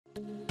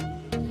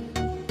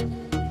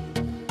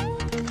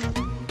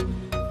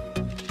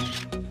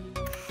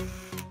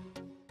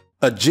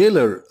A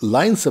jailer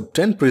lines up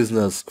 10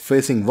 prisoners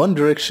facing one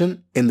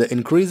direction in the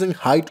increasing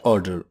height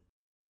order.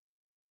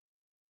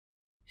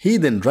 He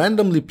then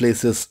randomly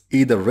places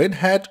either red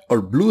hat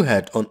or blue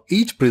hat on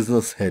each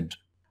prisoner's head.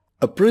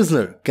 A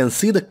prisoner can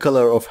see the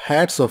color of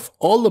hats of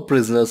all the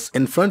prisoners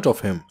in front of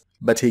him,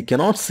 but he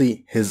cannot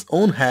see his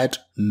own hat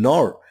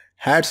nor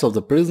hats of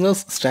the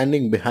prisoners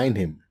standing behind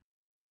him.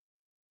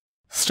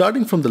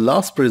 Starting from the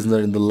last prisoner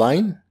in the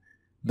line,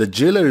 the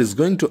jailer is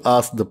going to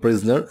ask the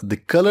prisoner the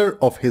color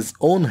of his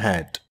own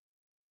hat.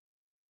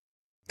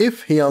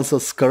 If he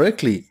answers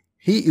correctly,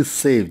 he is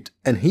saved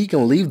and he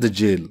can leave the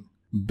jail.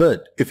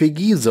 But if he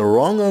gives a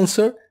wrong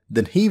answer,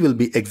 then he will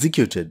be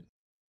executed.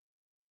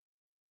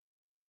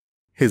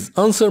 His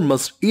answer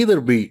must either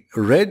be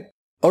red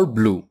or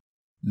blue.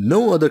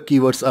 No other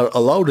keywords are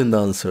allowed in the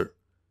answer.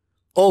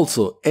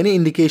 Also, any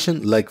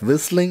indication like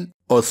whistling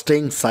or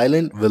staying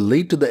silent will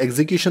lead to the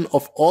execution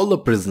of all the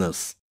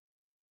prisoners.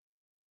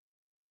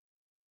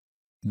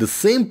 The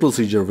same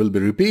procedure will be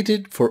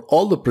repeated for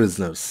all the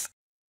prisoners.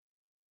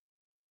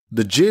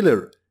 The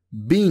jailer,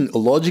 being a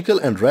logical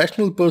and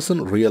rational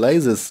person,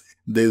 realizes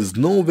there is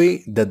no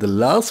way that the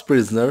last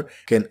prisoner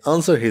can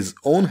answer his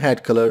own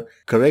hat color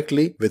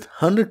correctly with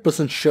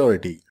 100%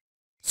 surety.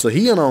 So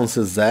he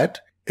announces that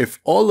if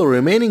all the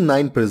remaining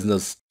 9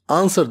 prisoners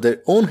answer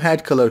their own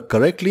hat color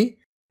correctly,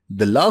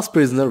 the last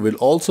prisoner will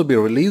also be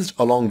released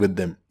along with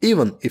them,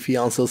 even if he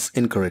answers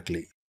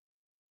incorrectly.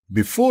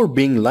 Before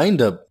being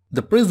lined up,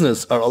 the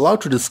prisoners are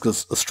allowed to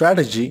discuss a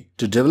strategy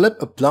to develop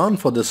a plan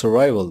for their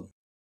survival.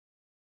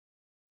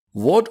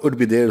 What would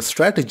be their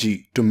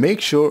strategy to make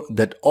sure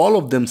that all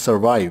of them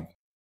survive?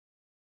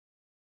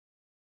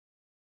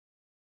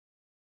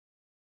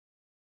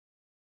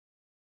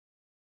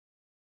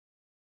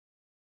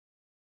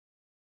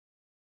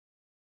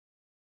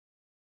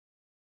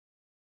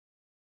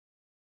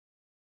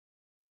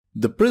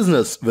 The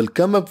prisoners will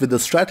come up with a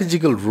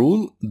strategical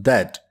rule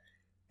that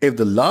if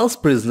the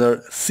last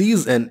prisoner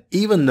sees an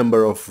even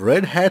number of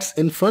red hats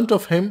in front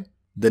of him,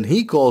 then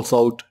he calls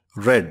out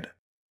red.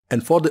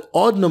 And for the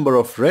odd number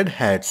of red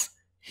hats,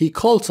 he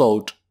calls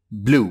out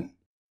blue.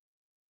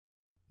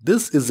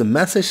 This is a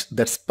message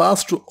that's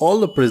passed to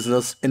all the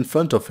prisoners in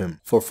front of him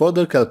for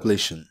further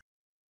calculation.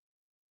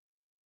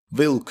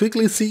 We'll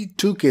quickly see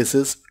 2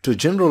 cases to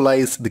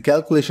generalize the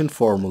calculation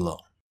formula.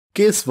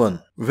 Case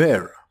 1,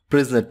 where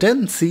prisoner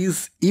 10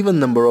 sees even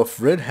number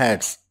of red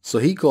hats, so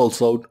he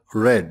calls out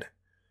red.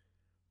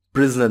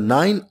 Prisoner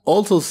 9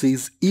 also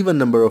sees even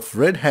number of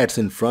red hats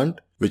in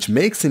front, which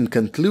makes him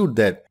conclude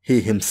that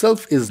he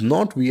himself is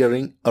not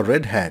wearing a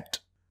red hat,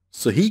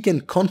 so he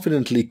can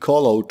confidently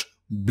call out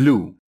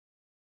blue.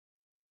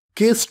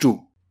 Case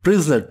 2.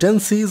 Prisoner 10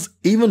 sees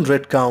even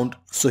red count,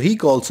 so he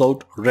calls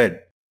out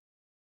red.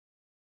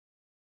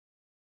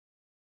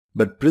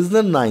 But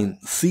prisoner 9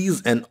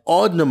 sees an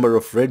odd number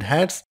of red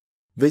hats,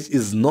 which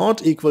is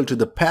not equal to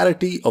the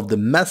parity of the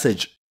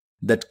message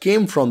that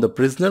came from the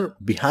prisoner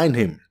behind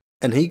him,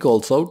 and he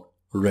calls out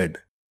red.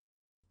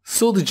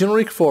 So the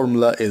generic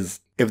formula is,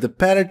 if the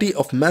parity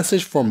of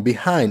message from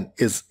behind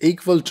is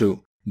equal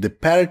to the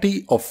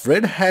parity of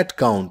red hat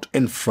count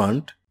in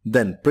front,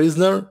 then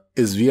prisoner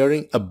is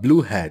wearing a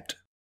blue hat.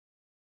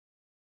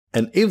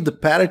 And if the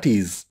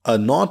parities are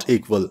not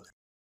equal,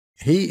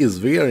 he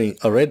is wearing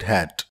a red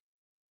hat.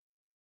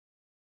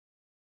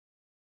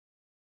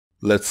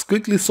 Let's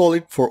quickly solve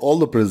it for all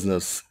the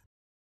prisoners.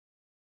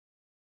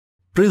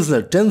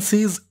 Prisoner 10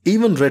 sees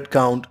even red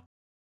count,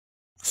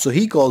 so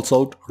he calls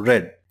out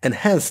red, and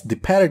hence the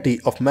parity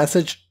of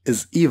message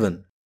is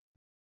even.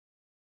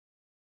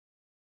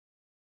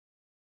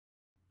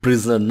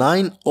 Prisoner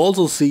 9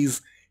 also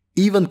sees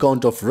even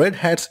count of red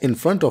hats in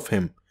front of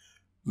him,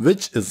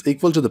 which is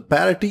equal to the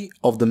parity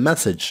of the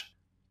message.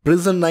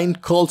 Prisoner 9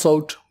 calls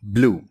out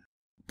blue.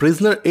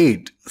 Prisoner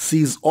 8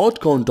 sees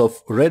odd count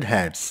of red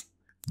hats,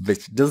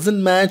 which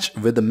doesn't match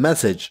with the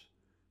message,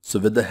 so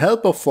with the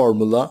help of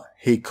formula,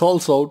 he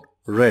calls out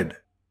red.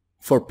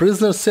 For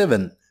prisoner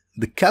 7,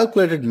 the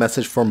calculated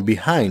message from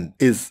behind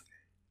is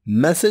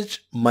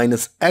message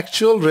minus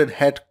actual red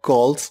hat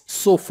calls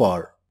so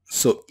far.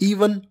 So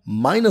even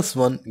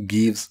 -1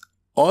 gives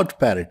odd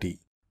parity,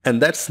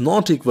 and that's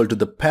not equal to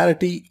the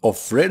parity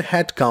of red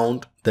hat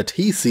count that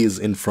he sees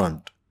in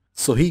front.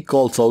 So he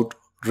calls out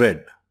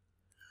red.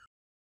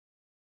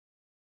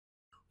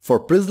 For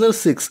prisoner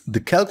 6,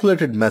 the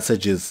calculated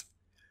message is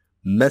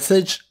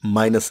message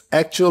minus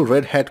actual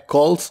red hat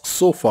calls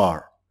so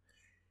far.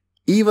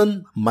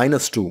 Even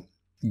 -2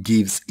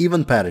 gives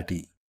even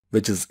parity,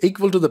 which is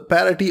equal to the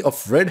parity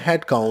of red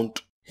hat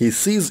count he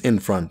sees in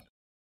front.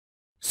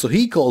 So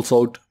he calls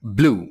out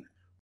blue.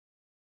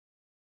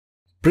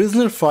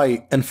 Prisoner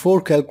 5 and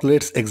 4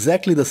 calculates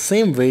exactly the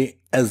same way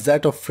as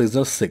that of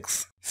prisoner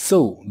 6.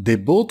 So they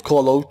both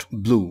call out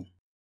blue.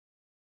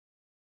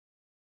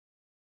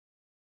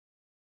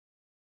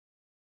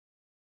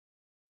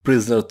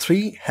 Prisoner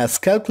 3 has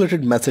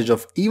calculated message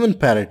of even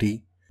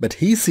parity, but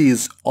he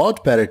sees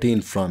odd parity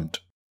in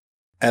front.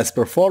 As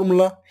per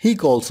formula, he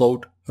calls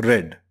out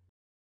red.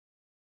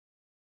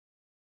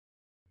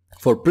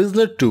 For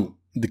prisoner 2,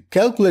 the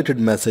calculated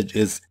message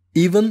is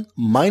even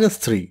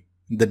 -3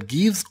 that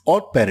gives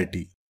odd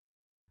parity,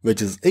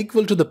 which is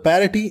equal to the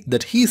parity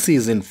that he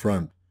sees in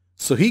front.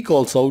 So he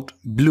calls out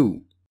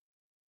blue.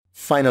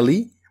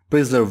 Finally,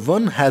 prisoner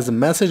 1 has a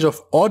message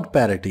of odd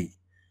parity.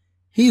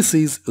 He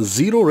sees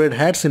 0 red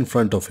hats in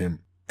front of him,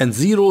 and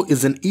 0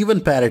 is an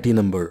even parity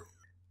number.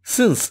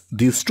 Since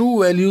these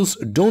two values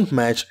don't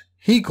match,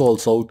 he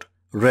calls out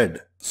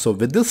red. So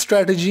with this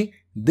strategy,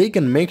 they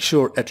can make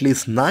sure at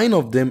least 9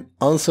 of them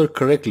answer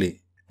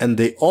correctly, and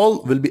they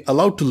all will be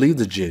allowed to leave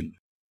the jail.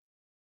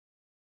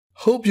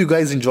 Hope you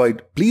guys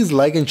enjoyed. Please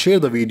like and share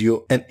the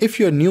video, and if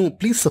you are new,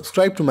 please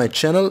subscribe to my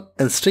channel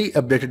and stay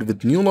updated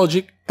with new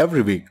logic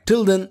every week.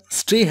 Till then,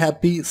 stay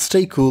happy,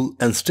 stay cool,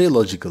 and stay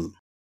logical.